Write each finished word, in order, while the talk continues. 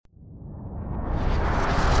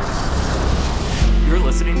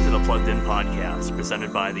Plugged In podcast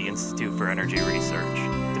presented by the Institute for Energy Research.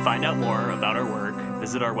 To find out more about our work,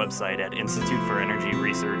 visit our website at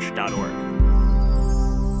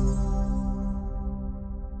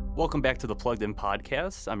instituteforenergyresearch.org. Welcome back to the Plugged In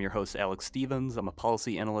podcast. I'm your host, Alex Stevens. I'm a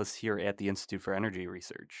policy analyst here at the Institute for Energy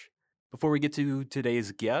Research. Before we get to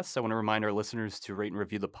today's guests, I want to remind our listeners to rate and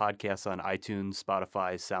review the podcast on iTunes,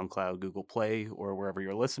 Spotify, SoundCloud, Google Play, or wherever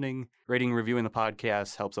you're listening. Rating and reviewing the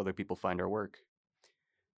podcast helps other people find our work.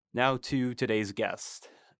 Now to today's guest.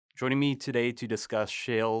 Joining me today to discuss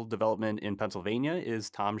shale development in Pennsylvania is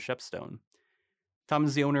Tom Shepstone. Tom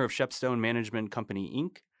is the owner of Shepstone Management Company,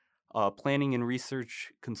 Inc., a planning and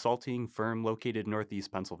research consulting firm located in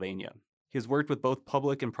Northeast Pennsylvania. He has worked with both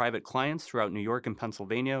public and private clients throughout New York and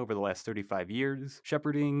Pennsylvania over the last 35 years,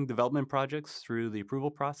 shepherding development projects through the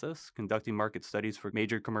approval process, conducting market studies for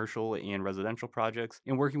major commercial and residential projects,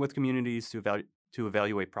 and working with communities to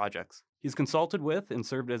evaluate projects. He's consulted with and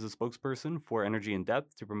served as a spokesperson for Energy in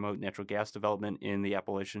Depth to promote natural gas development in the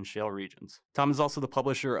Appalachian shale regions. Tom is also the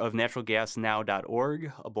publisher of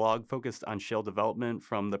naturalgasnow.org, a blog focused on shale development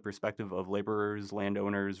from the perspective of laborers,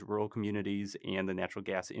 landowners, rural communities, and the natural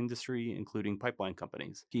gas industry, including pipeline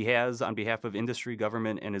companies. He has, on behalf of industry,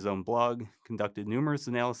 government, and his own blog, conducted numerous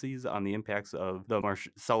analyses on the impacts of the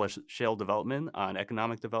Marcellus shale development on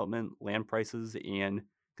economic development, land prices, and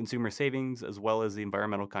consumer savings, as well as the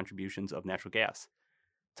environmental contributions of natural gas.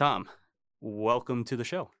 Tom, welcome to the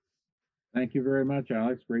show. Thank you very much,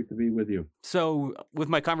 Alex. Great to be with you. So with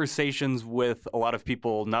my conversations with a lot of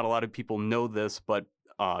people, not a lot of people know this, but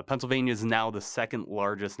Pennsylvania is now the second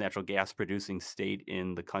largest natural gas producing state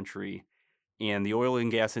in the country. And the oil and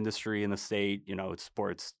gas industry in the state, it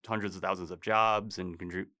supports hundreds of thousands of jobs and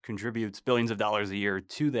contributes billions of dollars a year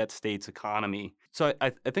to that state's economy. So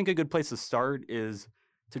I think a good place to start is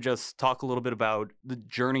to just talk a little bit about the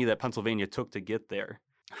journey that Pennsylvania took to get there.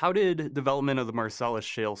 How did development of the Marcellus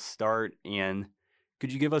shale start, and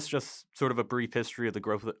could you give us just sort of a brief history of the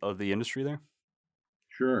growth of the industry there?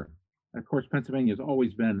 Sure. Of course, Pennsylvania has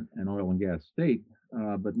always been an oil and gas state,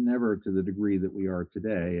 but never to the degree that we are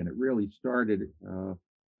today. And it really started,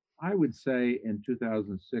 I would say, in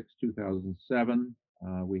 2006, 2007.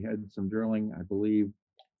 We had some drilling, I believe.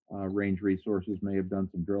 Range Resources may have done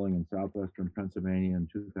some drilling in southwestern Pennsylvania in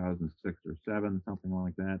 2006 or 7, something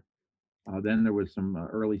like that. Then there was some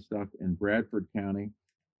early stuff in Bradford County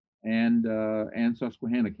and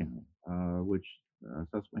Susquehanna County, which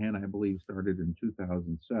Susquehanna, I believe, started in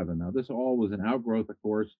 2007. Now, this all was an outgrowth, of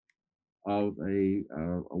course, of a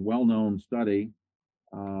well-known study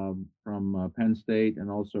from Penn State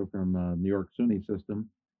and also from New York SUNY system.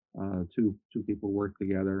 Two people worked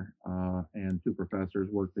together, and two professors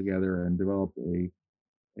worked together and developed a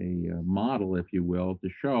model, if you will, to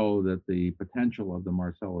show that the potential of the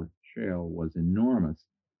Marcellus shale was enormous,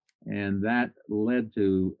 and that led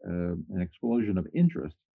to an explosion of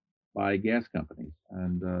interest by gas companies.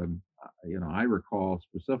 And I recall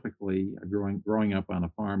specifically growing up on a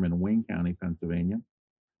farm in Wayne County, Pennsylvania.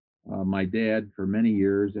 My dad, for many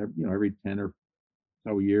years, every 10 or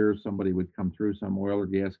so years, somebody would come through, some oil or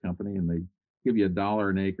gas company, and they'd give you $1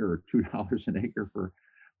 an acre or $2 an acre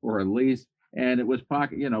for a lease. And it was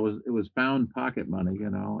pocket, it was found pocket money,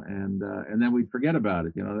 and then we'd forget about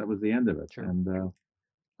it. That was the end of it. Sure. And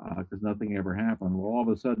because nothing ever happened. Well, all of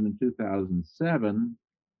a sudden in 2007,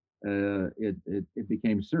 it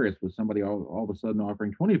became serious with somebody all of a sudden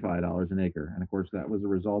offering $25 an acre. And of course, that was a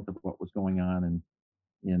result of what was going on in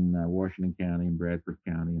Washington County and Bradford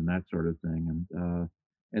County and that sort of thing.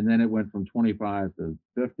 And then it went from 25 to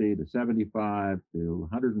 50 to 75 to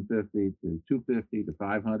 150 to 250 to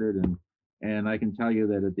 500. And I can tell you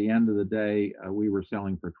that at the end of the day, we were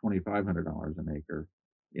selling for $2,500 an acre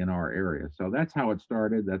in our area. So that's how it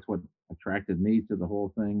started. That's what attracted me to the whole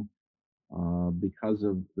thing, because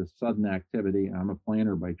of the sudden activity. I'm a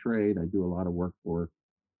planner by trade. I do a lot of work for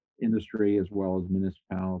industry as well as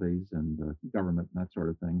municipalities and government and that sort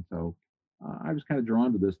of thing. So I was kind of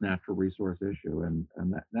drawn to this natural resource issue, and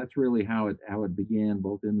that's really how it began,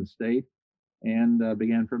 both in the state and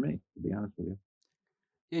began for me, to be honest with you.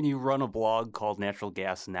 And you run a blog called Natural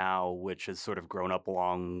Gas Now, which has sort of grown up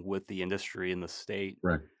along with the industry in the state.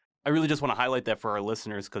 Right. I really just want to highlight that for our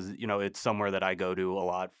listeners because, it's somewhere that I go to a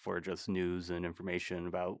lot for just news and information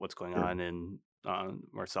about what's going Sure. on in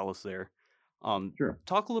Marcellus there. Sure.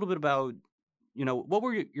 Talk a little bit about, what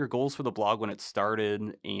were your goals for the blog when it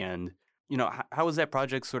started, and, how has that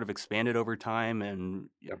project sort of expanded over time, and,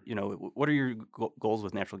 Yep. what are your goals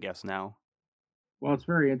with Natural Gas Now? Well, it's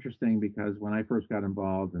very interesting because when I first got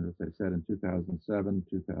involved, and as I said, in 2007,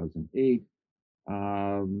 2008,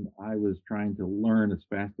 I was trying to learn as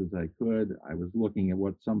fast as I could. I was looking at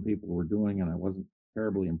what some people were doing, and I wasn't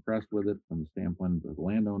terribly impressed with it from the standpoint of the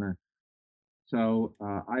landowner. So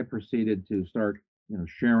I proceeded to start,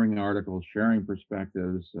 sharing articles, sharing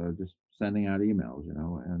perspectives, just sending out emails,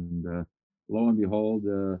 and lo and behold,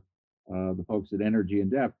 the folks at Energy in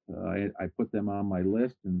Depth, I put them on my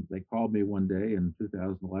list, and they called me one day in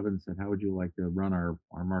 2011 and said, "How would you like to run our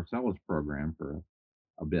Marcellus program for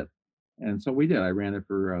a bit?" And so we did. I ran it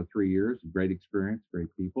for 3 years. Great experience,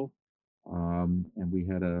 great people, and we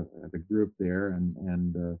had a group there,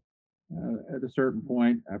 and at a certain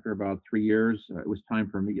point, after about 3 years, it was time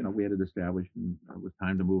for me. We had it established, and it was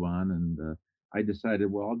time to move on. And I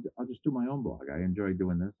decided, well, I'll just do my own blog. I enjoy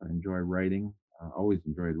doing this. I enjoy writing. Always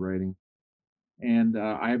enjoyed writing, and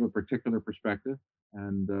I have a particular perspective,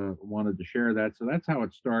 and wanted to share that. So that's how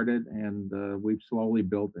it started, and we've slowly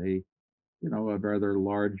built a rather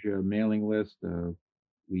large mailing list.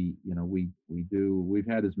 We've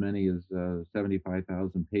had as many as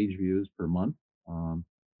 75,000 page views per month. Um,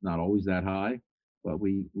 not always that high, but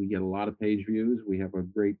we get a lot of page views. We have a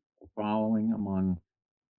great following among,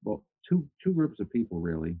 well, two groups of people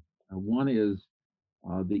really. One is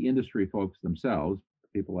the industry folks themselves,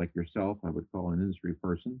 people like yourself. I would call an industry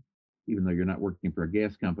person, even though you're not working for a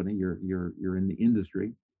gas company. You're in the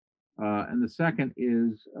industry. And the second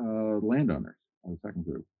is landowners. The second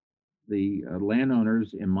group, the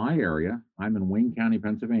landowners in my area. I'm in Wayne County,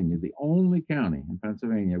 Pennsylvania, the only county in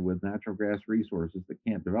Pennsylvania with natural gas resources that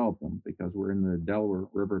can't develop them because we're in the Delaware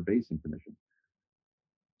River Basin Commission.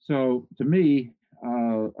 So to me,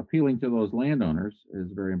 appealing to those landowners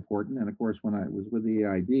is very important. And of course, when I was with the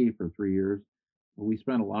EID for 3 years, we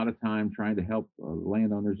spent a lot of time trying to help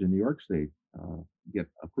landowners in New York State get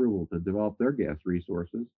approval to develop their gas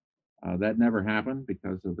resources. That never happened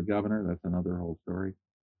because of the governor. That's another whole story.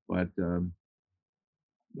 But the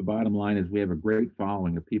bottom line is we have a great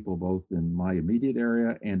following of people both in my immediate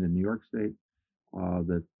area and in New York State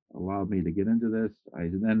that allowed me to get into this. I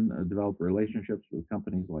then developed relationships with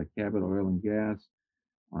companies like Cabot Oil and Gas,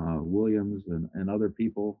 Williams, and other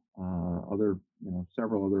people,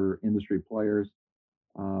 several other industry players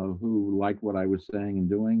who liked what I was saying and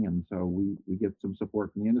doing. And so we get some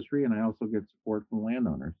support from the industry, and I also get support from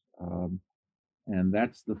landowners. And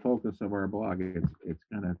that's the focus of our blog. It's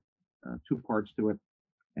kind of two parts to it,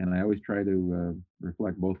 and I always try to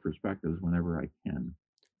reflect both perspectives whenever I can.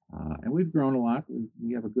 And we've grown a lot.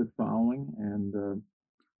 We have a good following, and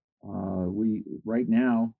we right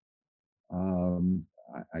now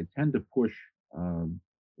I tend to push a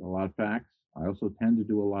lot of facts. I also tend to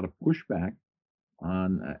do a lot of pushback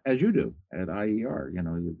on, as you do at IER,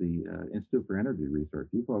 the Institute for Energy Research.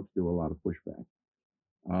 You folks do a lot of pushback,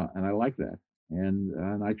 and I like that.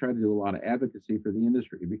 And I try to do a lot of advocacy for the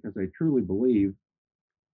industry because I truly believe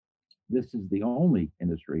this is the only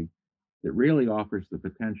industry that really offers the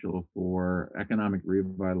potential for economic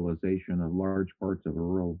revitalization of large parts of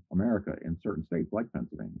rural America in certain states like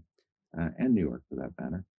Pennsylvania and New York, for that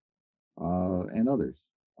matter, and others.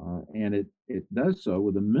 And it does so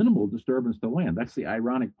with a minimal disturbance to land. That's the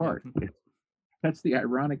ironic Yeah. part. That's the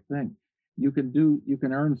ironic thing. You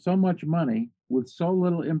can earn so much money with so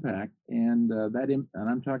little impact, and and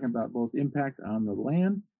I'm talking about both impact on the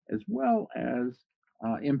land as well as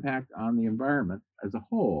impact on the environment as a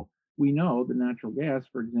whole. We know that natural gas,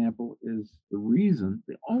 for example, is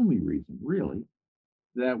the only reason, really,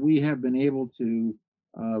 that we have been able to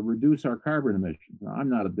reduce our carbon emissions. Now, I'm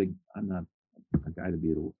not a guy to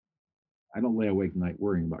be able. I don't lay awake at night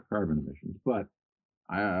worrying about carbon emissions, but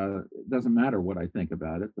it doesn't matter what I think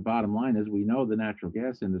about it. The bottom line is we know the natural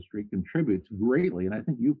gas industry contributes greatly, and I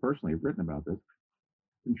think you personally have written about this,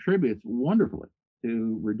 contributes wonderfully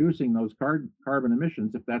to reducing those carbon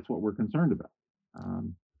emissions if that's what we're concerned about.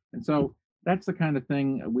 And so that's the kind of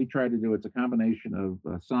thing we try to do. It's a combination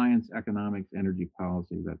of science, economics, energy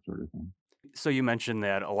policy, that sort of thing. So you mentioned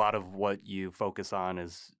that a lot of what you focus on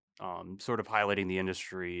is sort of highlighting the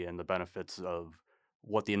industry and the benefits of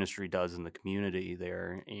what the industry does in the community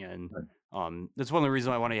there. And Right. that's one of the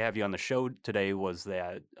reasons I wanted to have you on the show today was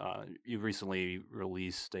that you recently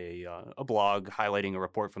released a blog highlighting a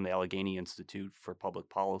report from the Allegheny Institute for Public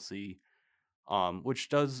Policy, which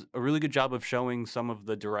does a really good job of showing some of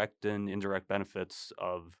the direct and indirect benefits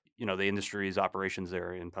of the industry's operations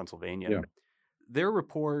there in Pennsylvania. Yeah. Their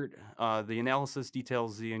report, the analysis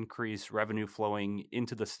details the increased revenue flowing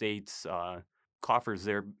into the state's coffers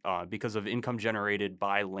there because of income generated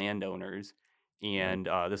by landowners. Right. And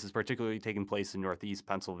this is particularly taking place in Northeast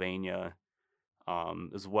Pennsylvania,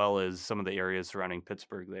 as well as some of the areas surrounding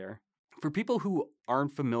Pittsburgh there. For people who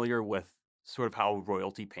aren't familiar with sort of how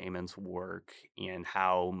royalty payments work and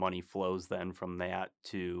how money flows then from that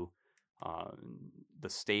to the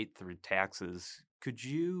state through taxes. Could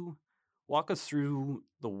you walk us through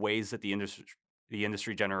the ways that the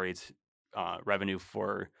industry generates revenue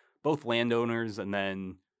for both landowners and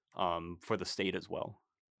then for the state as well?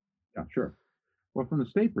 Yeah, sure. Well, from the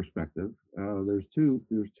state perspective, there's two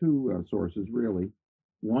sources really.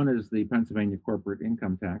 One is the Pennsylvania corporate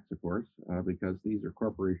income tax, of course, because these are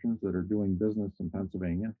corporations that are doing business in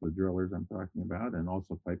Pennsylvania, the drillers I'm talking about, and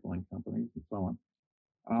also pipeline companies and so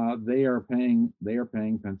on. They are paying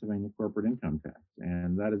Pennsylvania corporate income tax,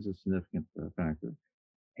 and that is a significant factor.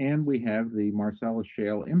 And we have the Marcellus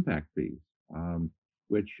Shale impact fees,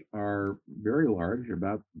 which are very large,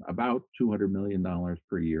 about $200 million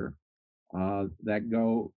per year, that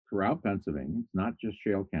go throughout Pennsylvania. It's not just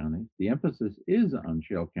shale counties. The emphasis is on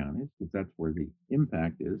shale counties because that's where the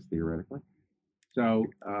impact is theoretically. So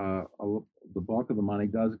the bulk of the money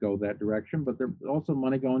does go that direction, but there's also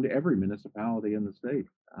money going to every municipality in the state.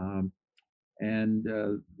 And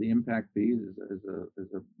the impact fees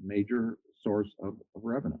is a major source of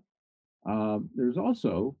revenue. There's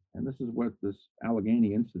also, and this is what this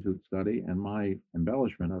Allegheny Institute study and my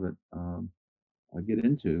embellishment of it get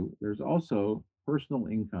into, there's also personal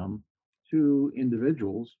income to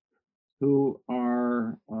individuals who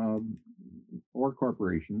are, or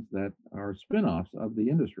corporations that are spin-offs of the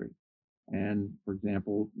industry. And for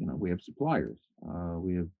example, we have suppliers.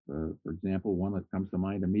 We have, for example, one that comes to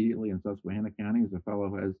mind immediately in Susquehanna County is a fellow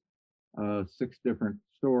who has 6 different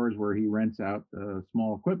stores where he rents out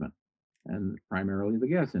small equipment and primarily the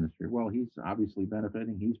gas industry. Well, he's obviously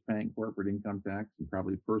benefiting. He's paying corporate income tax and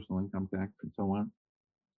probably personal income tax and so on.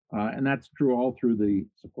 And that's true all through the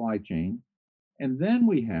supply chain. And then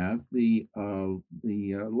we have the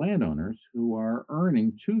landowners who are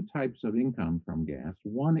earning two types of income from gas.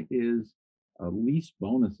 One is lease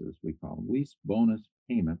bonuses, we call them lease bonus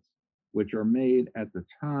payments, which are made at the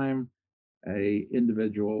time a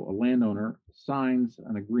landowner signs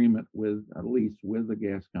an agreement with a lease with the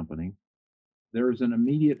gas company. There is an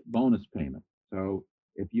immediate bonus payment. So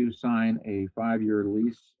if you sign a 5-year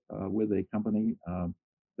lease with a company,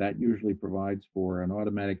 that usually provides for an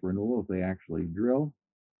automatic renewal if they actually drill.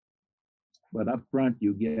 But up front,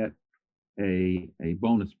 you get a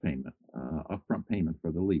bonus payment, upfront payment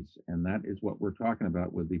for the lease. And that is what we're talking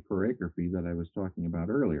about with the per acre fee that I was talking about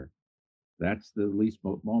earlier. That's the lease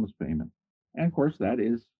bonus payment. And of course, that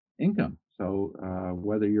is income. So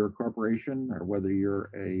whether you're a corporation or whether you're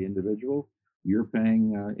a individual, you're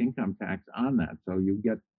paying income tax on that. So you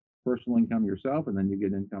get personal income yourself, and then you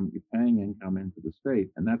get income, you're paying income into the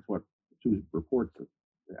state. And that's what the two reports that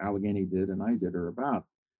Allegheny did and I did are about.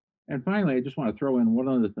 And finally, I just want to throw in one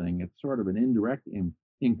other thing. It's sort of an indirect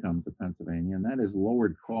income to Pennsylvania, and that is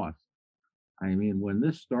lowered costs. I mean, when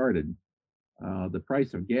this started, the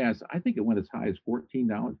price of gas, I think it went as high as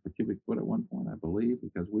 $14 per cubic foot at one point, I believe,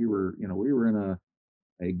 because we were in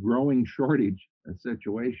a growing shortage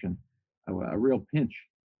situation, a real pinch.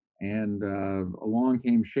 And along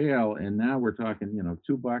came shale, and now we're talking,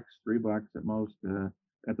 $2, $3 at most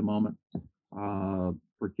at the moment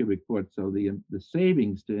per cubic foot. So the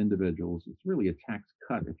savings to individuals, it's really a tax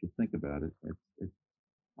cut if you think about it.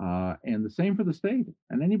 And the same for the state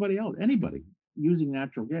and anybody else. Anybody using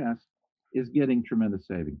natural gas is getting tremendous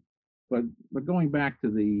savings. But going back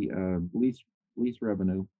to the lease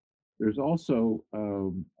revenue, there's also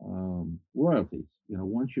royalties.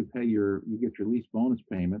 Once you get your lease bonus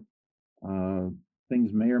payment, uh,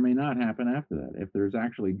 things may or may not happen after that. If there's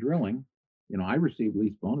actually drilling, I received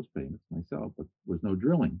lease bonus payments myself, but was no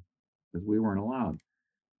drilling because we weren't allowed.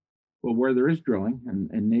 But where there is drilling,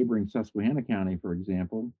 and neighboring Susquehanna County, for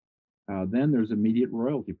example, then there's immediate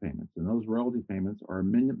royalty payments, and those royalty payments are a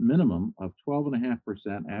minimum of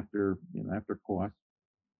 12.5% after costs,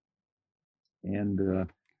 and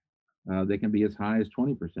they can be as high as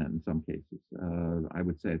 20% in some cases. I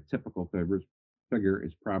would say a typical figure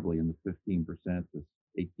is probably in the 15% to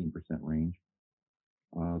 18% range,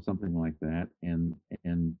 something like that. And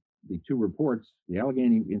the two reports, the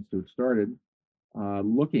Allegheny Institute started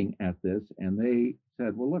looking at this, and they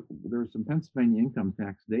said, "Well, look, there's some Pennsylvania income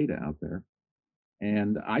tax data out there."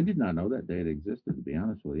 And I did not know that data existed, to be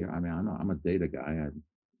honest with you. I mean, I'm a data guy. I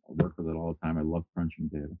work with it all the time. I love crunching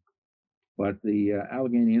data. But the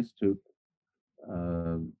Allegheny Institute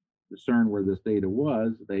uh, discerned where this data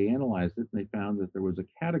was. They analyzed it, and they found that there was a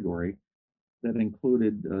category that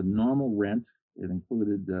included normal rent, it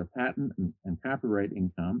included patent and copyright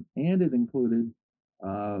income, and it included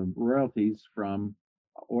royalties from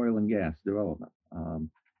oil and gas development.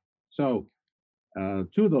 So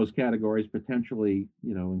Two of those categories potentially,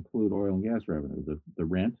 include oil and gas revenue, the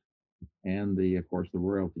rent and of course, the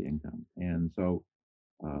royalty income. And so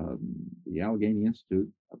um, the Allegheny Institute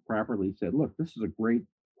properly said, look, this is a great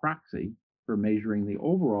proxy for measuring the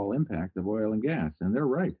overall impact of oil and gas. And they're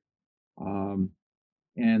right. Um,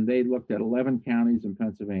 and they looked at 11 counties in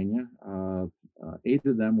Pennsylvania. Eight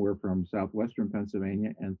of them were from southwestern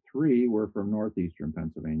Pennsylvania, and three were from northeastern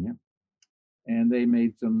Pennsylvania. And they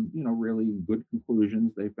made some, really good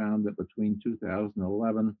conclusions. They found that between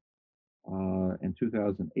 2011 and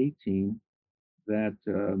 2018, that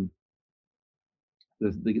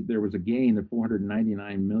there was a gain of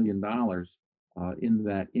 $499 million in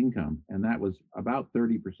that income, and that was about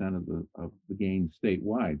 30% of the gain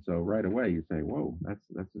statewide. So right away you say, "Whoa, that's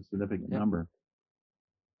a significant Yeah, number."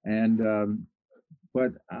 And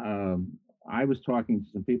but I was talking to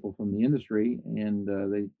some people from the industry, and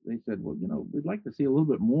they said, "Well, we'd like to see a little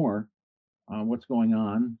bit more on what's going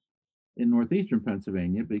on in northeastern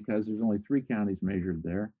Pennsylvania because there's only three counties measured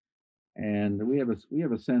there." And we have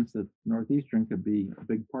a sense that Northeastern could be a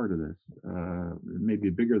big part of this, maybe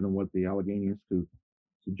bigger than what the Allegheny Institute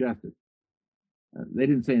suggested. They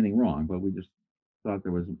didn't say anything wrong, but we just thought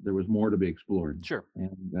there was more to be explored. sure.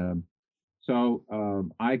 And so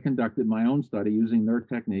I conducted my own study using their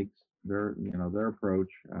techniques, their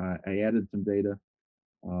approach. I added some data.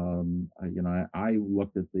 I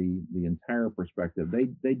looked at the entire perspective.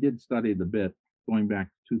 They did study the bit going back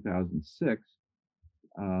to 2006,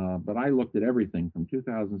 but I looked at everything from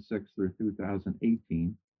 2006 through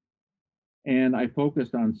 2018, and I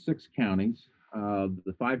focused on six counties,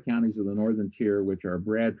 the five counties of the northern tier, which are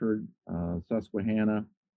Bradford, Susquehanna,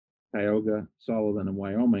 Tioga, Sullivan, and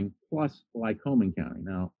Wyoming, plus Lycoming County.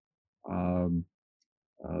 Now, um,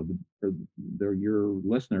 for your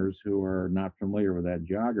listeners who are not familiar with that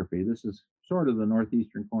geography, this is sort of the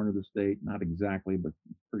northeastern corner of the state, not exactly, but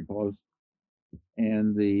pretty close.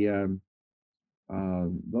 And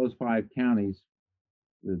those five counties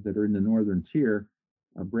that are in the northern tier.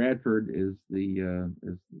 Bradford is the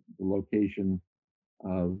location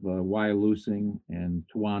of Wyalusing and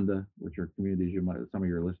Towanda, which are communities some of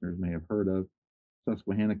your listeners may have heard of.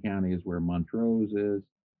 Susquehanna County is where Montrose is.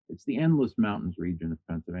 It's the Endless Mountains region of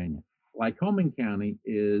Pennsylvania. Lycoming County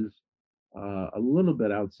is a little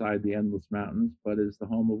bit outside the Endless Mountains, but is the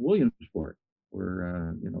home of Williamsport,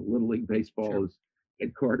 where Little League Baseball Sure. is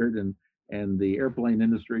headquartered, and the airplane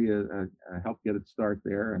industry helped get its start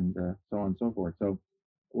there, and so on and so forth. So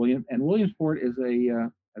Williamsport is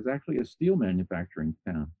actually a steel manufacturing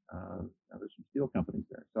town. There's some steel companies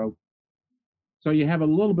there. So you have a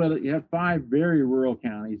little bit you have five very rural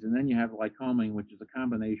counties, and then you have Lycoming, which is a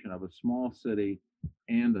combination of a small city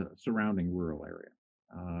and a surrounding rural area.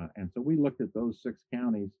 And so we looked at those six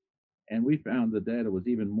counties, and we found the data was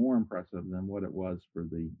even more impressive than what it was for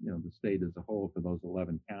the state as a whole for those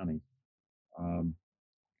 11 counties. Um,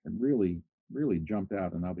 it really jumped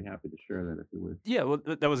out, and I'll be happy to share that if you wish. Yeah, well,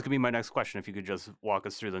 that was going to be my next question. If you could just walk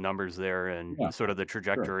us through the numbers there and Yeah, sort of the sure,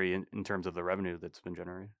 trajectory in terms of the revenue that's been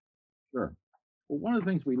generated. sure. Well, one of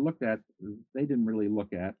the things we looked at, they didn't really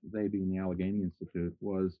look at, they being the Allegheny Institute,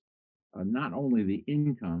 was not only the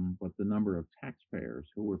income, but the number of taxpayers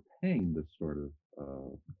who were paying this sort of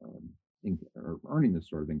or earning this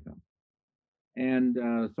sort of income. And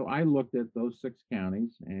so I looked at those six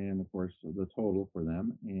counties and, of course, the total for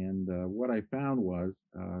them. And what I found was,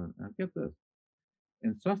 now get this,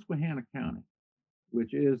 in Susquehanna County,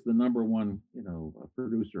 which is the number one,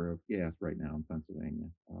 producer of gas right now in Pennsylvania.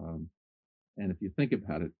 And if you think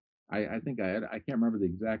about it, I think I can't remember the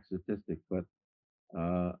exact statistic, but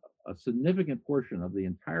uh, a significant portion of the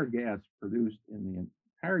entire gas produced in the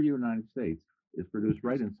entire United States is produced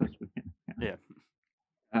right in Susquehanna County. Yeah,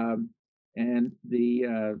 Um, and they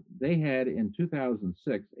had in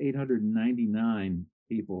 2006 899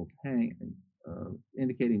 people paying,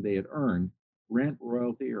 indicating they had earned rent,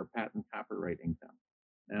 royalty, or patent copyright income.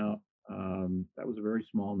 Now, that was a very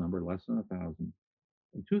small number, less than 1,000.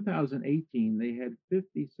 In 2018, they had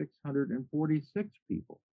 5,646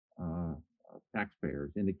 people,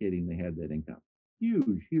 taxpayers, indicating they had that income. Huge,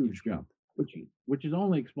 huge huge growth. jump, which is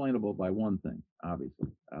only explainable by one thing, obviously,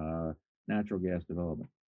 natural gas development.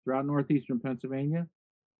 Throughout northeastern Pennsylvania,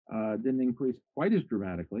 didn't increase quite as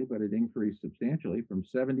dramatically, but it increased substantially from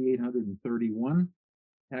 7,831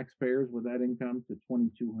 taxpayers with that income to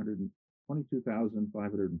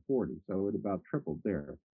 22,540. So it about tripled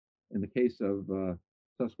there. In the case of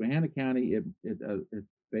Susquehanna County, it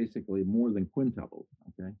basically more than quintupled.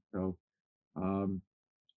 Okay, um,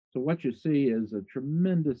 so what you see is a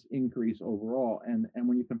tremendous increase overall, and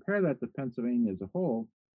when you compare that to Pennsylvania as a whole,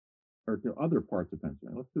 or to other parts of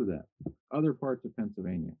Pennsylvania. Let's do that. Other parts of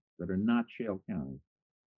Pennsylvania that are not shale counties,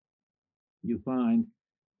 you find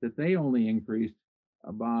that they only increased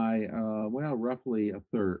by well, roughly a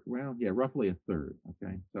third. Well, yeah, roughly a third.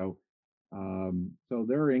 Okay, so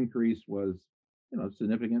their increase was,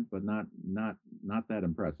 significant, but not that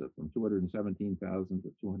impressive, from 217,000 to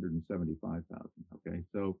 275,000. Okay,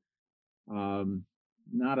 so um,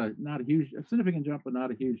 not a huge, a significant jump, but not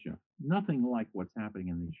a huge jump. Nothing like what's happening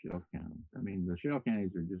in these shale counties. I mean, the shale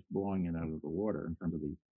counties are just blowing it out of the water in terms of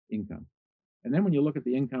the income. And then when you look at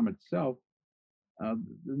the income itself, the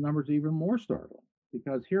numbers are even more startling,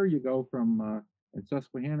 because here you go from in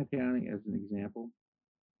Susquehanna County, as an example,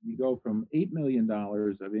 you go from $8 million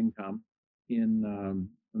of income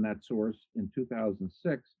from that source in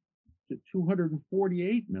 2006 to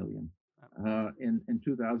 248 million in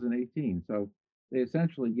 2018. So they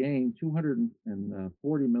essentially gained $240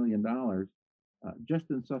 million just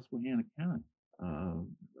in Susquehanna County uh,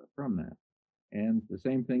 from that. And the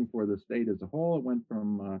same thing for the state as a whole. It went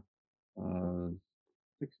from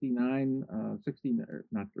 69, 60,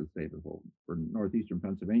 not for the state as a whole, for northeastern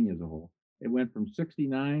Pennsylvania as a whole. It went from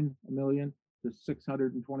 69 million to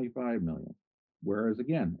 625 million. Whereas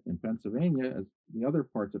again, in Pennsylvania, as the other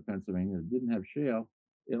parts of Pennsylvania that didn't have shale,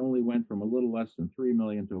 it only went from a little less than 3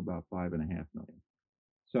 million to about 5.5 million.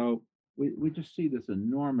 So we just see this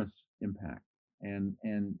enormous impact. And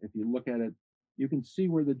if you look at it, you can see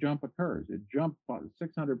where the jump occurs. It jumped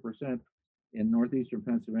 600% in northeastern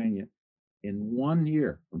Pennsylvania in 1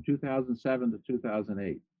 year, from 2007 to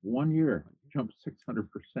 2008. 1 year jumped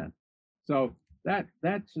 600%. So that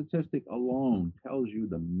statistic alone tells you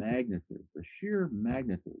the magnitude, the sheer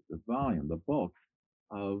magnitude, the volume, the bulk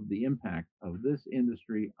of the impact of this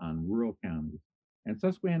industry on rural counties. And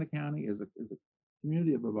Susquehanna County is a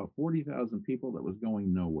community of about 40,000 people that was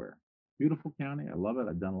going nowhere. Beautiful county. I love it.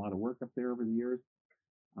 I've done a lot of work up there over the years,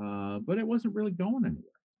 but it wasn't really going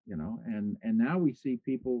anywhere. And now we see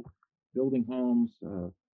people building homes,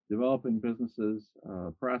 developing businesses,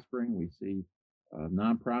 prospering. We see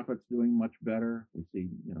nonprofits doing much better. We see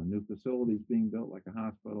new facilities being built like a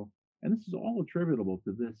hospital, and this is all attributable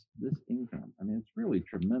to this income. I mean, it's really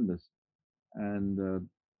tremendous. And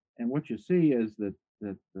what you see is that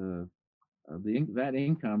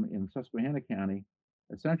income in Susquehanna County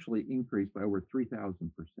essentially increased by over 3,000%.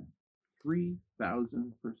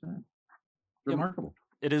 3,000%. Yeah, Remarkable.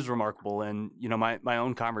 it is remarkable. And, my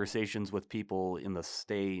own conversations with people in the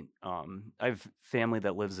state, I have family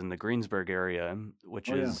that lives in the Greensburg area, which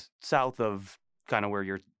Oh yeah. is south of kind of where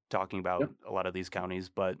you're talking about Yep. a lot of these counties,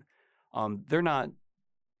 but they're not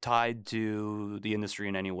tied to the industry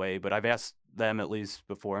in any way. But I've asked them at least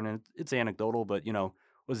before, and it's anecdotal, but,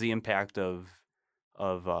 was the impact of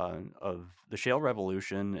the shale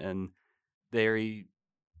revolution, and they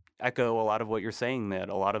echo a lot of what you're saying, that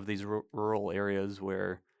a lot of these rural areas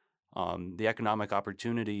where the economic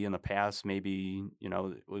opportunity in the past maybe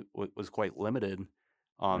was quite limited.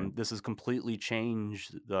 Right. This has completely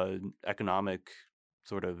changed the economic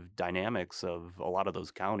sort of dynamics of a lot of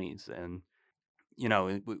those counties, and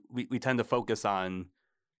we tend to focus on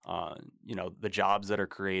the jobs that are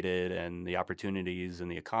created and the opportunities in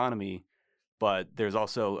the economy, but there's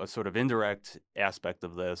also a sort of indirect aspect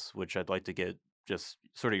of this, which I'd like to get just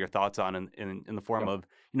sort of your thoughts on, in the form Yep.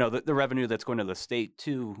 of, the revenue that's going to the state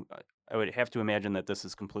too. I would have to imagine that this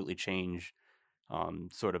has completely changed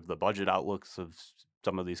sort of the budget outlooks of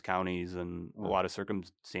some of these counties and a Oh, lot of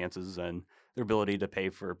circumstances and their ability to pay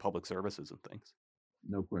for public services and things.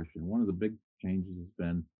 no question. One of the big changes has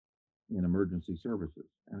been in emergency services,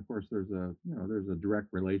 and of course, there's a direct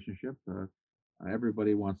relationship.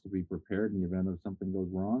 Everybody wants to be prepared in the event of something goes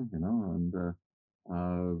wrong, and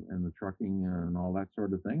the trucking and all that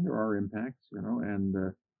sort of thing. There are impacts,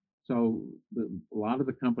 and so a lot of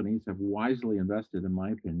the companies have wisely invested, in my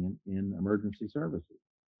opinion, in emergency services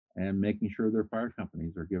and making sure their fire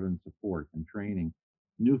companies are given support and training.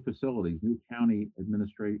 New facilities, new county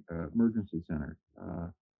emergency centers.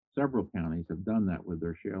 Several counties have done that with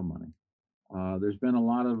their shale money. There's been a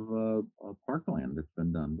lot of parkland that's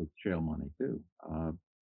been done with shale money too.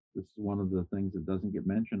 This is one of the things that doesn't get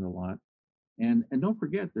mentioned a lot. And don't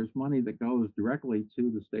forget, there's money that goes directly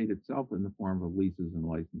to the state itself in the form of leases and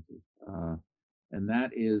licenses. And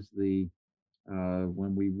that is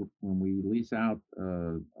when we lease out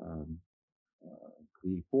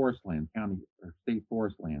the forest land, county or state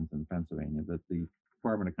forest lands in Pennsylvania that the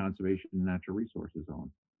Department of Conservation and Natural Resources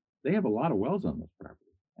own. They have a lot of wells on this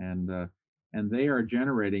property, and they are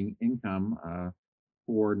generating income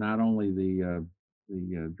for not only the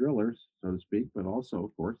drillers, so to speak, but also,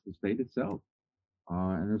 of course, the state itself.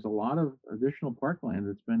 And there's a lot of additional parkland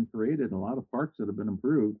that's been created, and a lot of parks that have been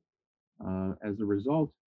improved as a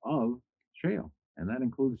result of shale, and that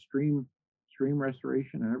includes stream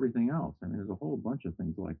restoration and everything else. I mean, there's a whole bunch of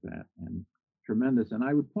things like that, and tremendous. And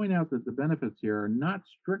I would point out that the benefits here are not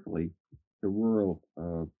strictly to rural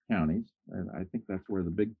counties, and I think that's where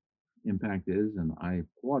the big impact is, and I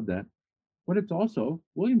applaud that. But it's also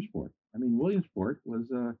Williamsport. I mean, Williamsport was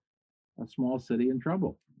a small city in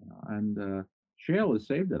trouble. And shale has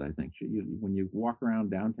saved it, I think. When you walk around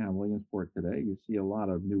downtown Williamsport today, you see a lot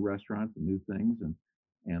of new restaurants and new things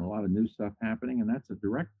and a lot of new stuff happening. And that's a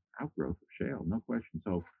direct outgrowth of shale, no question.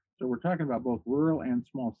 So we're talking about both rural and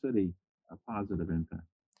small city positive impact.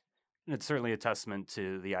 And it's certainly a testament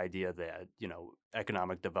to the idea that,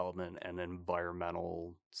 economic development and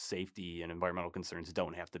environmental safety and environmental concerns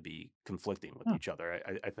don't have to be conflicting with Oh, each other.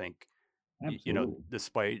 I think, absolutely.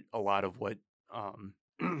 despite a lot of what,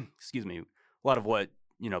 excuse me, a lot of what,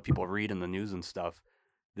 people read in the news and stuff,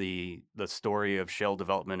 the story of shale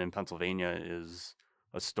development in Pennsylvania is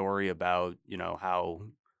a story about, how,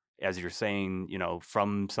 as you're saying,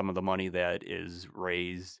 from some of the money that is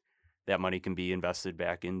raised, that money can be invested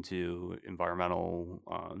back into environmental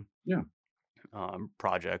Yeah,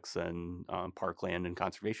 projects and parkland and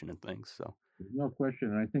conservation and things. So, there's no question.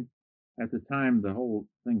 And I think at the time the whole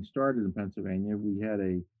thing started in Pennsylvania, we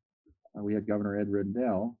had Governor Ed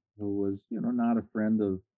Rendell, who was, not a friend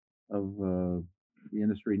of the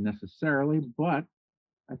industry necessarily, but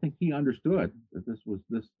I think he understood that this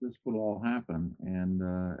would all happen, and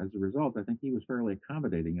as a result, I think he was fairly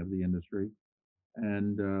accommodating of the industry,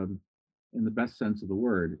 and in the best sense of the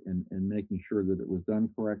word, in making sure that it was done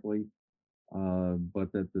correctly,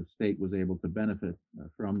 but that the state was able to benefit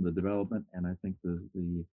from the development. And I think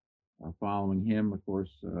the following him, of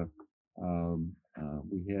course,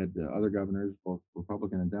 we had other governors, both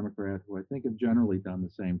Republican and Democrat, who I think have generally done the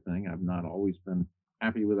same thing. I've not always been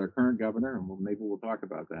happy with our current governor, and maybe we'll talk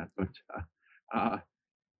about that. But uh,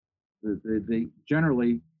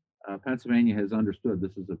 generally, Pennsylvania has understood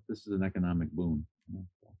this is an economic boon.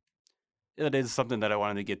 it is something that I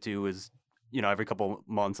wanted to get to is, every couple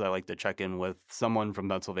months I like to check in with someone from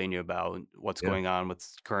Pennsylvania about what's Yeah, going on with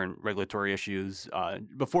current regulatory issues.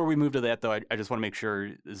 Before we move to that, though, I just want to make sure,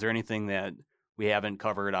 is there anything that we haven't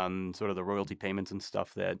covered on sort of the royalty payments and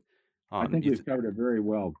stuff that I think you we've covered it very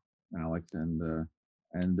well, Alex, and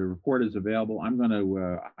the report is available. I'm going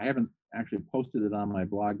to. I haven't actually posted it on my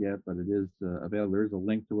blog yet, but it is available. There's a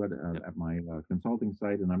link to it Yep. at my consulting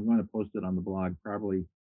site, and I'm going to post it on the blog probably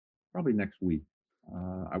next week.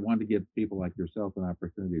 I want to give people like yourself an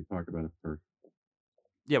opportunity to talk about it first.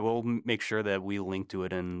 Yeah, we'll make sure that we link to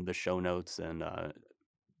it in the show notes, and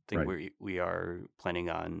think Right. we are planning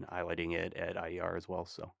on highlighting it at IER as well.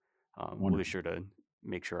 So we'll be Wonderful. sure to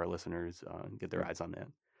make sure our listeners get their Yep. eyes on that.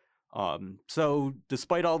 So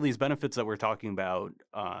despite all these benefits that we're talking about,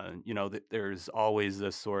 there's always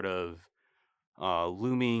this sort of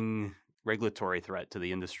looming regulatory threat to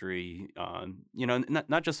the industry.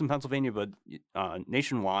 Not just in Pennsylvania, but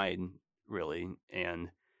nationwide, really. And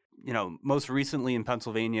most recently in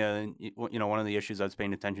Pennsylvania, one of the issues I was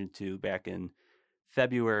paying attention to back in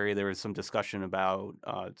February, there was some discussion about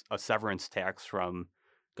a severance tax from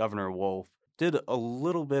Governor Wolf. Did a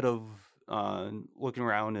little bit of looking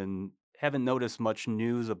around and haven't noticed much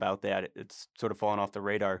news about that. It's sort of fallen off the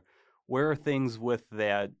radar. Where are things with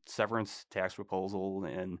that severance tax proposal?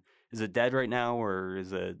 And is it dead right now, or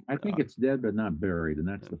is it? I think it's dead but not buried, and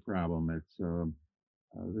that's the problem. This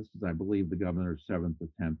is, I believe, the governor's seventh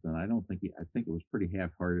attempt, and I don't think I think it was pretty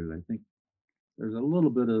half-hearted. I think there's a little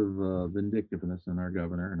bit of vindictiveness in our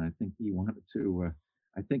governor, and I think he wanted to.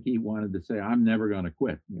 I think he wanted to say, "I'm never going to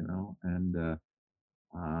quit," and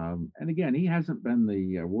again, he hasn't been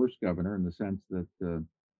the worst governor in the sense that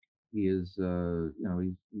he is,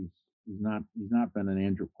 he's not been an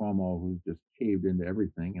Andrew Cuomo who's just caved into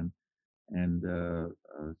everything and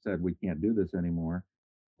said we can't do this anymore.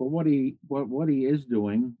 But what he is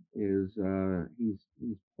doing is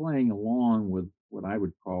he's playing along with what I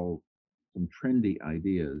would call some trendy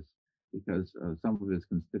ideas because some of his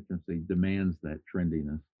constituency demands that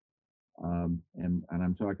trendiness. And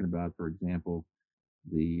I'm talking about, for example,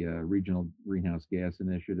 the Regional Greenhouse Gas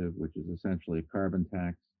Initiative, which is essentially a carbon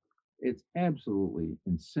tax. It's absolutely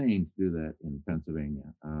insane to do that in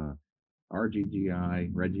Pennsylvania. RGGI,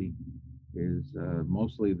 Reggie, is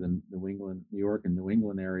mostly the New England, New York, and New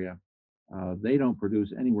England area. They don't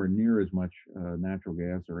produce anywhere near as much natural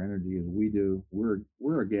gas or energy as we do. We're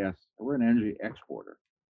an energy exporter.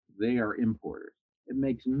 They are importers. It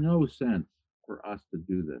makes no sense for us to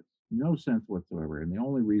do this. No sense whatsoever. And the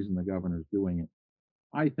only reason the governor is doing it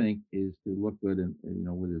I think, is to look good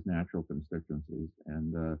with his natural constituencies.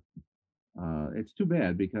 And it's too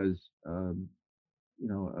bad because you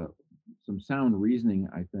know uh, some sound reasoning,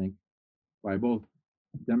 I think, by both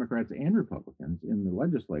Democrats and Republicans in the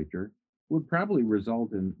legislature would probably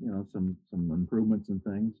result in some improvements and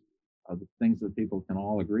things, the things that people can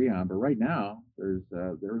all agree on. But right now, there's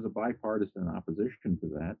a bipartisan opposition to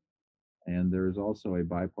that, and there is also a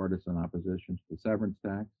bipartisan opposition to the severance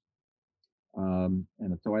tax. And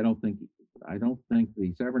so I don't think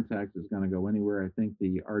the severance tax is going to go anywhere. I think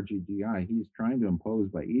the RGGI he's trying to impose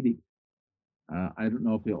by edict. I don't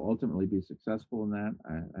know if he'll ultimately be successful in that.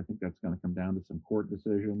 I think that's going to come down to some court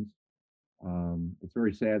decisions. It's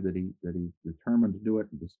very sad that he's determined to do it,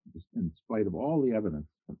 just in spite of all the evidence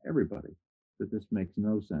from everybody that this makes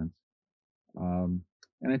no sense. Um,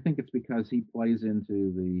 and I think it's because he plays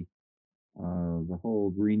into the whole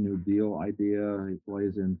Green New Deal idea. He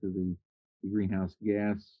plays into the greenhouse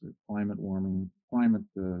gas, climate warming, climate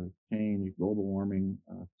change, global warming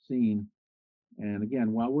scene. And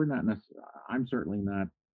again, while I'm certainly not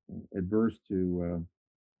adverse to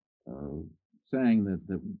saying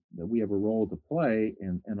that we have a role to play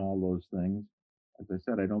in all those things. As I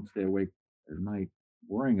said, I don't stay awake at night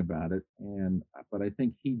worrying about it, and but I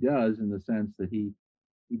think he does in the sense that he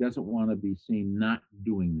doesn't want to be seen not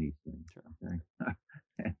doing these Sure. things.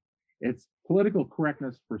 Okay, it's political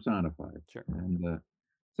correctness personified, Sure. and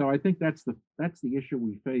so I think that's the issue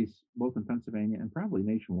we face both in Pennsylvania and probably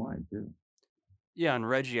nationwide too. Yeah, and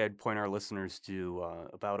Reggie, I'd point our listeners to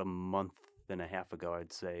about a month and a half ago,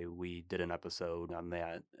 I'd say we did an episode on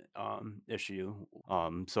that issue.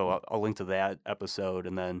 So I'll link to that episode.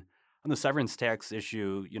 And then on the severance tax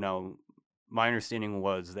issue, my understanding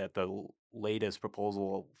was that the latest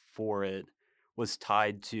proposal for it was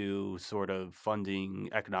tied to sort of funding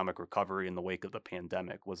economic recovery in the wake of the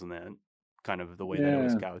pandemic. Wasn't that kind of the way that it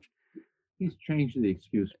was Yeah, couched? he's changed the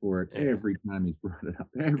excuse for it Yeah. every time he's brought it up.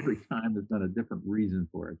 Every time there's been a different reason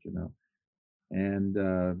for it.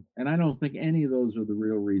 And I don't think any of those are the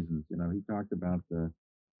real reasons. He talked about the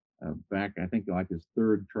back, I think, like his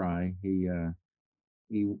third try. He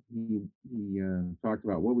talked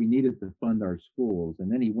about what we needed to fund our schools,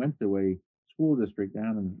 and then he went to a school district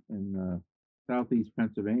down in southeast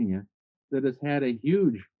Pennsylvania that has had a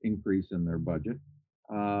huge increase in their budget,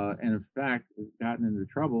 and in fact has gotten into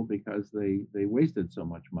trouble because they wasted so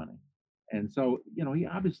much money. And so he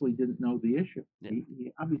obviously didn't know the issue. Yeah.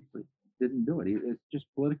 He obviously didn't do it. It's just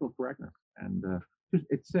political correctness, and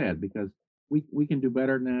it's sad because we can do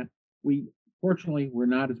better than that. We Fortunately, we're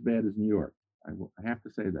not as bad as New York. I have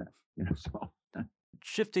to say that. So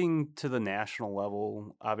Shifting to the national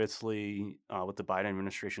level, obviously, with the Biden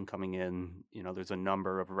administration coming in, there's a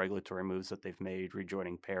number of regulatory moves that they've made,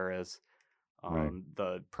 rejoining Paris, right,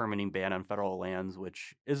 the permitting ban on federal lands,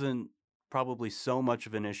 which isn't probably so much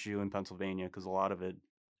of an issue in Pennsylvania because a lot of it,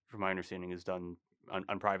 from my understanding, is done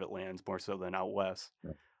on private lands more so than out west.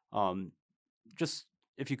 right. Um, just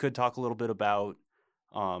if you could talk a little bit about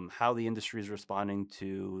how the industry is responding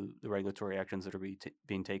to the regulatory actions that are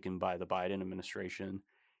being taken by the Biden administration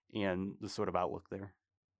and the sort of outlook there.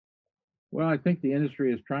 Well, I think the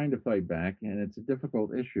industry is trying to fight back, and it's a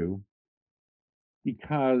difficult issue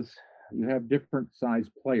because you have different size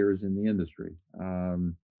players in the industry.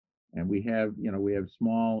 And we have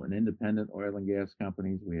small and independent oil and gas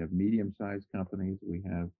companies. We have medium-sized companies. We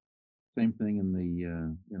have same thing in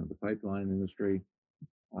the pipeline industry.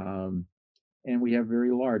 Um, and we have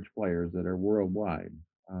very large players that are worldwide.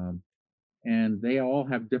 Um, and they all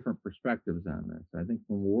have different perspectives on this. I think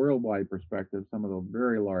from a worldwide perspective, some of the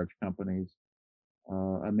very large companies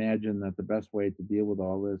imagine that the best way to deal with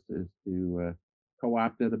all this is to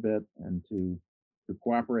co-opt it a bit and to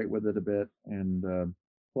cooperate with it a bit and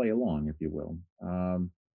play along, if you will.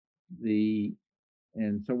 The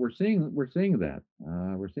and so we're seeing that we're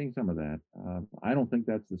seeing some of that. I don't think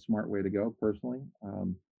that's the smart way to go personally,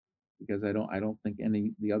 because I don't think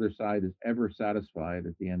any the other side is ever satisfied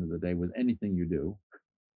at the end of the day with anything you do.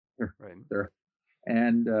 Right. They're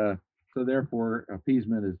and so therefore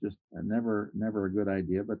appeasement is just never a good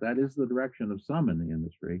idea. But that is the direction of some in the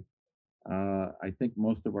industry. I think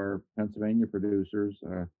most of our Pennsylvania producers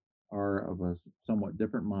are of a somewhat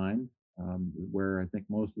different mind, where I think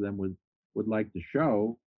most of them would like to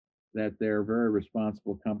show that they're very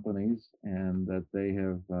responsible companies and that they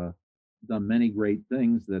have done many great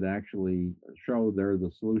things that actually show they're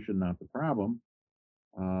the solution, not the problem.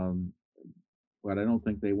 Um, but I don't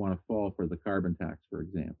think they want to fall for the carbon tax, for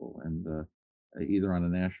example, and either on a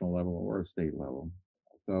national level or a state level.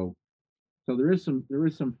 So So there is some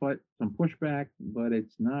some pushback, but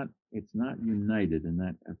it's not united, and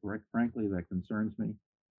that frankly that concerns me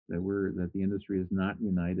that the industry is not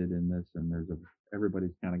united in this, and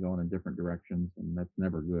everybody's kind of going in different directions, and that's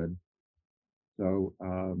never good. So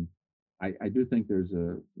I do think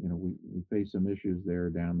we face some issues there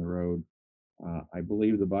down the road. I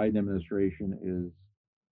believe the Biden administration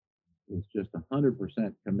is just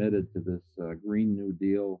 100% committed to this Green New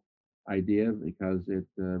Deal idea because it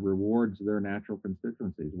rewards their natural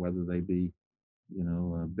constituencies, whether they be,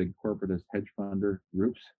 big corporatist hedge funder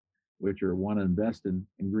groups, which are want to invest in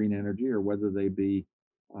green energy, or whether they be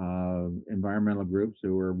environmental groups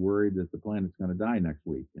who are worried that the planet's going to die next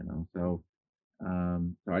week. So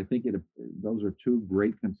I think those are two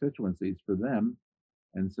great constituencies for them,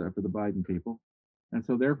 and so for the Biden people, and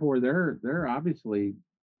so therefore they're obviously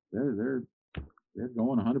they're they're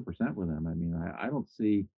going 100% with them. I mean, I don't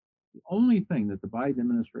see the only thing that the Biden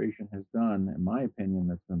administration has done, in my opinion,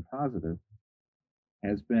 that's been positive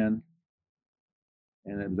has been,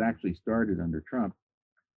 and it was actually started under Trump.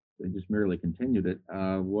 They just merely continued it.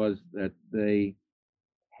 Was that they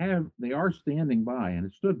are standing by and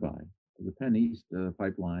it stood by the Penn East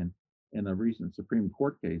pipeline in a recent Supreme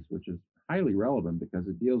Court case, which is highly relevant because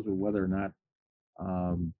it deals with whether or not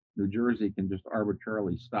New Jersey can just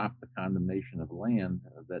arbitrarily stop the condemnation of land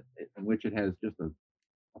in which it has just a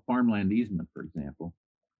farmland easement, for example,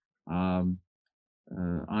 um,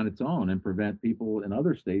 on its own, and prevent people in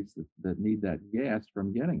other states that need that gas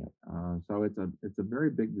from getting it. So it's a very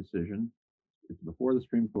big decision. It's before the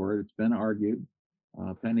Supreme Court. It's been argued.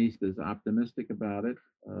 Penn East is optimistic about it.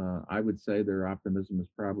 I would say their optimism is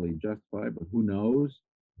probably justified, but who knows?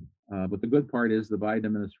 But the good part is the Biden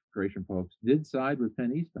administration folks did side with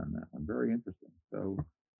Penn East on that one. Very interesting. So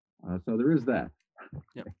there is that.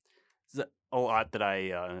 Yep. There's a lot that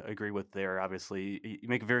I agree with there. Obviously, you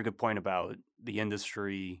make a very good point about the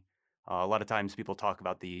industry. A lot of times people talk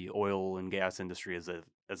about the oil and gas industry as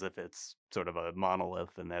if it's sort of a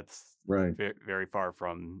monolith, and that's Right. very, very far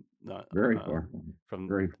from Very far. from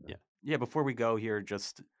Very far. yeah. Before we go here,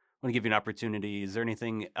 just want to give you an opportunity. Is there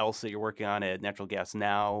anything else that you're working on at Natural Gas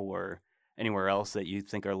Now or anywhere else that you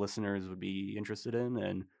think our listeners would be interested in?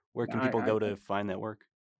 And where can people go I to find that work?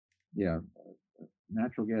 yeah.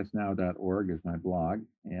 Naturalgasnow.org is my blog,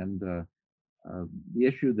 and the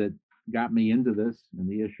issue that got me into this, and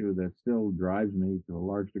the issue that still drives me to a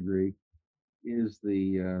large degree, is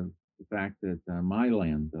the fact that my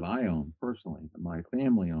land that I own personally, that my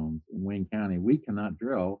family owns in Wayne County, we cannot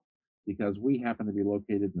drill because we happen to be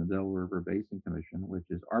located in the Delaware River Basin Commission, which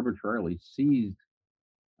has arbitrarily seized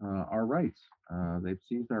our rights. They've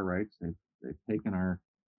seized our rights. They've taken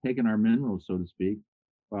our minerals, so to speak,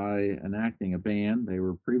 by enacting a ban. They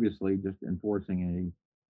were previously just enforcing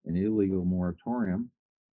an illegal moratorium.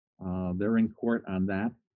 They're in court on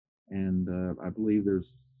that, and I believe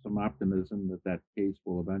there's some optimism that that case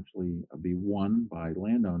will eventually be won by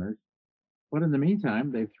landowners. But in the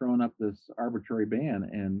meantime, they've thrown up this arbitrary ban,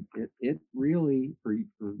 and it really for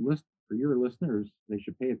your listeners, they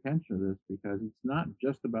should pay attention to this because it's not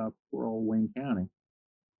just about poor old Wayne County.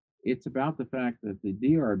 It's about the fact that the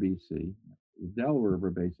DRBC, the Delaware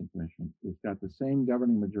River Basin Commission, has got the same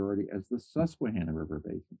governing majority as the Susquehanna River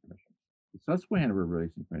Basin Commission. The Susquehanna River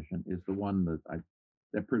Basin Commission is the one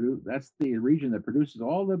that's the region that produces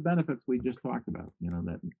all the benefits we just talked about,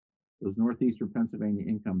 that those northeastern Pennsylvania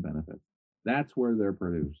income benefits. That's where they're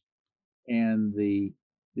produced. And the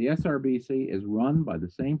SRBC is run by the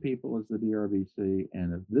same people as the DRBC.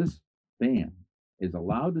 And if this ban is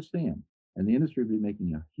allowed to stand, and the industry will be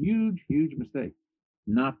making a huge, huge mistake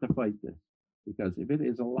not to fight this, because if it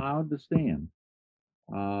is allowed to stand,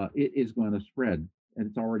 it is going to spread, and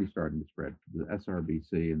it's already starting to spread. The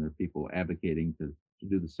SRBC and their people advocating to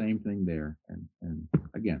do the same thing there. And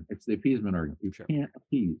again, it's the appeasement argument. You Sure. can't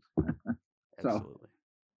appease. Absolutely.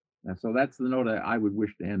 So that's the note I would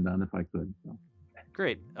wish to end on if I could. So.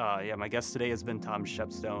 Great. Yeah, my guest today has been Tom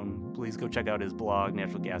Shepstone. Please go check out his blog,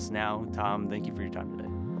 Natural Gas Now. Tom, thank you for your time today.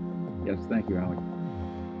 Yes, thank you, Alex.